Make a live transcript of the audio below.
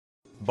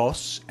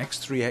BoSS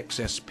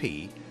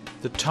X3X-SP,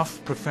 the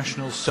tough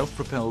professional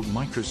self-propelled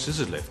micro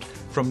scissor lift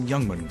from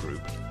Youngman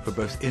Group for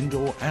both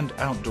indoor and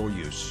outdoor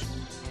use.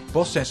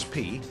 BoSS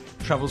SP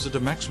travels at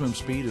a maximum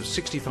speed of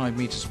 65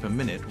 meters per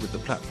minute with the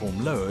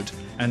platform lowered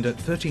and at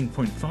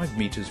 13.5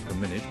 meters per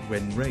minute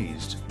when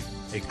raised.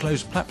 A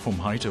closed platform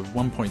height of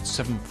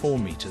 1.74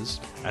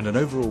 meters and an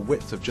overall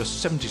width of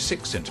just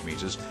 76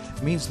 centimeters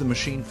means the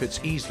machine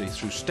fits easily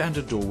through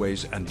standard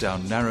doorways and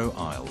down narrow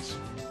aisles.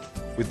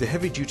 With the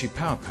heavy-duty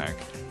power pack,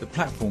 the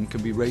platform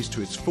can be raised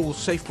to its full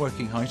safe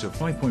working height of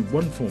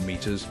 5.14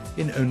 meters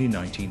in only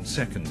 19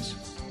 seconds.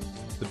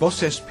 The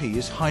BoSS SP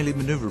is highly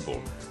manoeuvrable,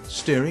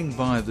 steering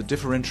via the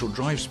differential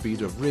drive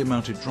speed of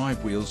rear-mounted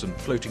drive wheels and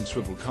floating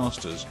swivel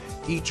casters,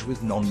 each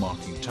with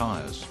non-marking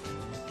tyres.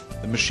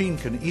 The machine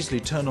can easily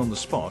turn on the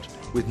spot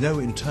with no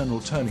internal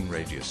turning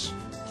radius.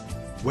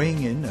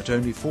 Weighing in at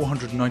only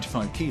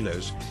 495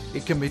 kilos,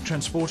 it can be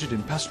transported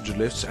in passenger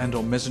lifts and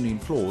on mezzanine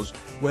floors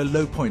where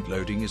low point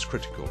loading is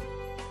critical.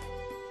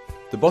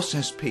 The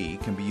BoSS SP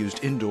can be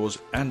used indoors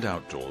and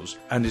outdoors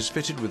and is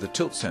fitted with a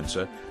tilt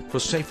sensor for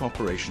safe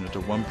operation at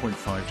a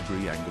 1.5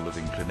 degree angle of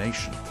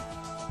inclination.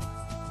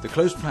 The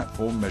closed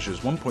platform measures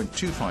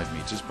 1.25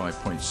 meters by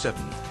 0.7,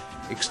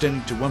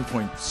 extending to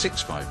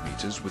 1.65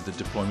 meters with the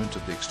deployment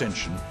of the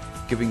extension,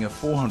 giving a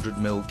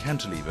 400mm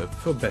cantilever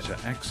for better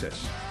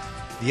access.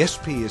 The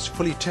SP is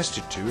fully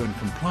tested to and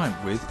compliant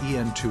with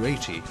EN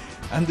 280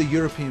 and the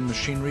European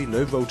Machinery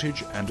Low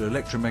Voltage and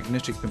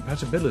Electromagnetic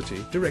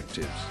Compatibility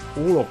directives.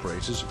 All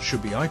operators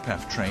should be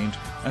IPAF trained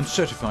and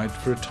certified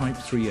for a Type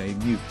 3A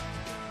MUP.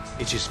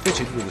 It is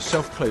fitted with a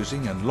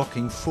self-closing and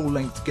locking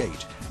full-length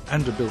gate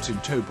and a built-in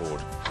tow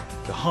board.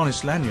 The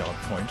harness lanyard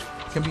point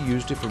can be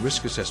used if a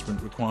risk assessment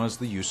requires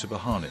the use of a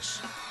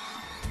harness.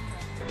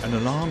 An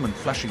alarm and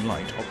flashing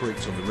light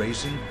operates on the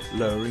raising,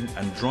 lowering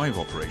and drive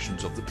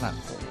operations of the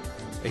platform.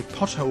 A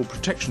pothole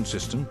protection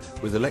system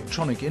with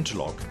electronic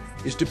interlock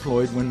is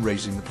deployed when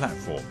raising the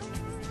platform.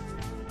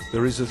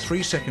 There is a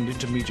 3-second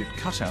intermediate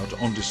cutout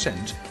on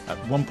descent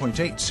at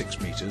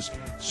 1.86 meters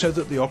so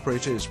that the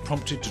operator is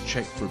prompted to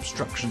check for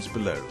obstructions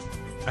below.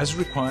 As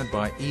required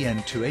by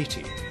EN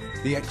 280,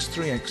 the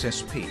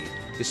X3X-SP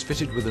is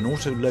fitted with an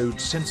auto-load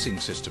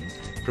sensing system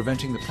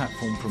preventing the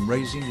platform from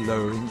raising,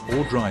 lowering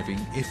or driving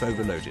if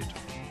overloaded.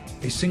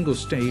 A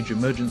single-stage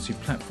emergency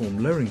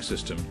platform lowering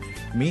system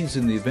means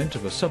in the event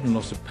of a sudden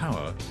loss of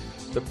power,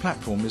 the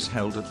platform is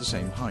held at the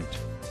same height.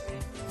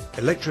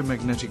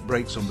 Electromagnetic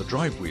brakes on the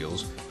drive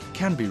wheels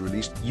can be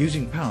released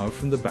using power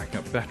from the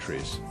backup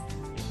batteries.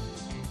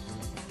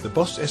 The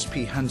BoSS SP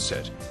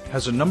handset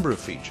has a number of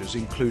features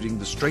including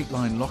the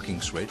straight-line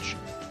locking switch,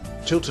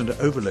 tilt and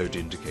overload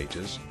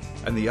indicators,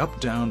 and the up,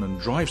 down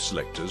and drive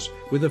selectors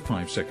with a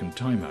 5-second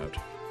timeout.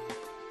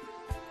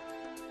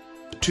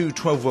 Two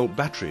 12-volt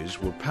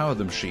batteries will power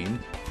the machine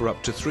for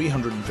up to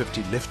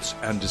 350 lifts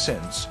and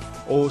descents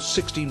or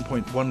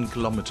 16.1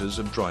 kilometers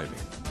of driving.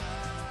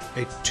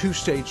 A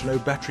 2-stage low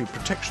battery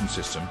protection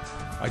system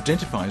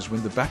identifies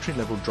when the battery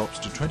level drops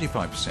to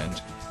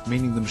 25%,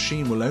 meaning the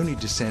machine will only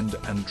descend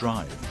and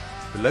drive.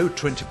 Below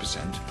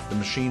 20%, the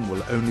machine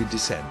will only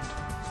descend.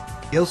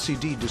 The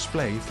LCD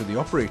display for the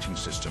operating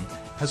system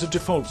has a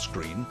default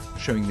screen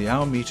showing the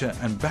hour meter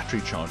and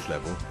battery charge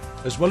level,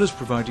 as well as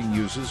providing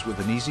users with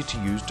an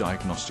easy-to-use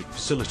diagnostic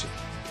facility.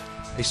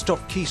 A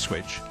stop key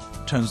switch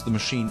turns the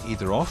machine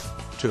either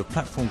off to a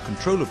platform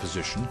controller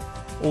position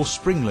or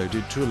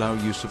spring-loaded to allow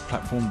use of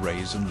platform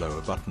raise and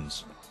lower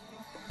buttons.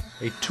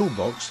 A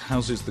toolbox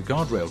houses the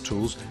guardrail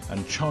tools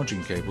and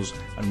charging cables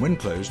and when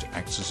closed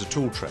acts as a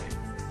tool tray.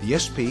 The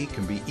SP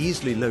can be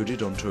easily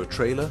loaded onto a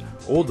trailer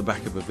or the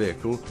back of a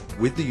vehicle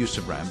with the use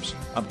of ramps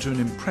up to an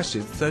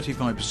impressive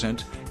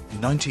 35%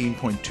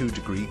 19.2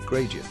 degree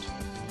gradient.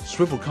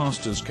 Swivel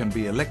casters can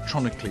be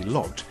electronically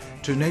locked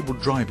to enable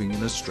driving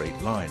in a straight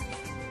line.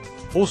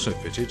 Also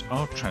fitted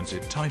are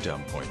transit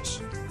tie-down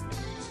points.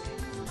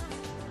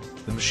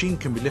 The machine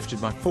can be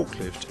lifted by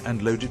forklift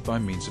and loaded by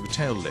means of a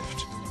tail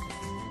lift.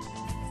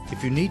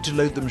 If you need to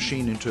load the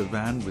machine into a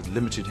van with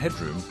limited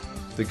headroom,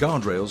 the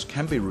guardrails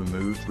can be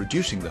removed,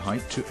 reducing the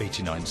height to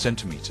 89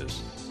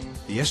 centimeters.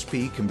 The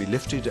SP can be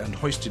lifted and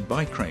hoisted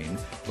by crane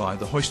via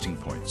the hoisting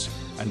points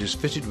and is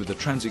fitted with a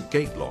transit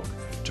gate lock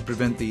to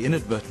prevent the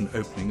inadvertent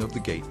opening of the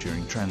gate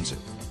during transit.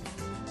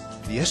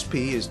 The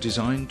SP is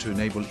designed to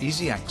enable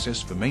easy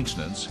access for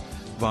maintenance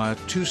via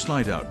 2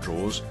 slide-out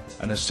drawers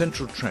and a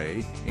central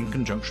tray in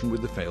conjunction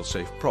with the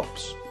fail-safe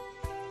props.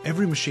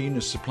 Every machine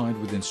is supplied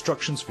with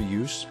instructions for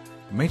use,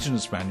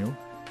 maintenance manual,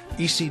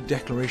 EC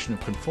declaration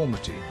of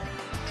conformity,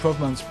 12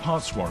 months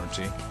parts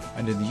warranty,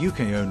 and in the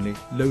UK only,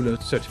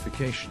 LOLA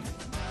certification.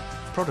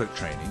 Product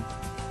training,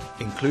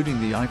 including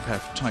the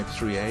IPAF Type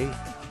 3A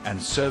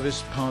and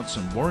service, parts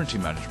and warranty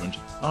management,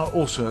 are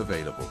also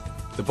available.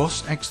 The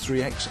BoSS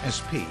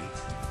X3X-SP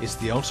is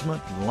the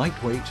ultimate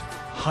lightweight,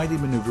 highly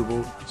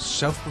manoeuvrable,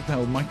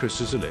 self-propelled micro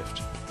scissor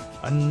lift,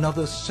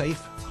 another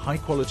safe, high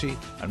quality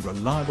and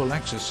reliable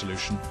access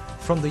solution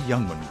from the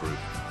Youngman Group.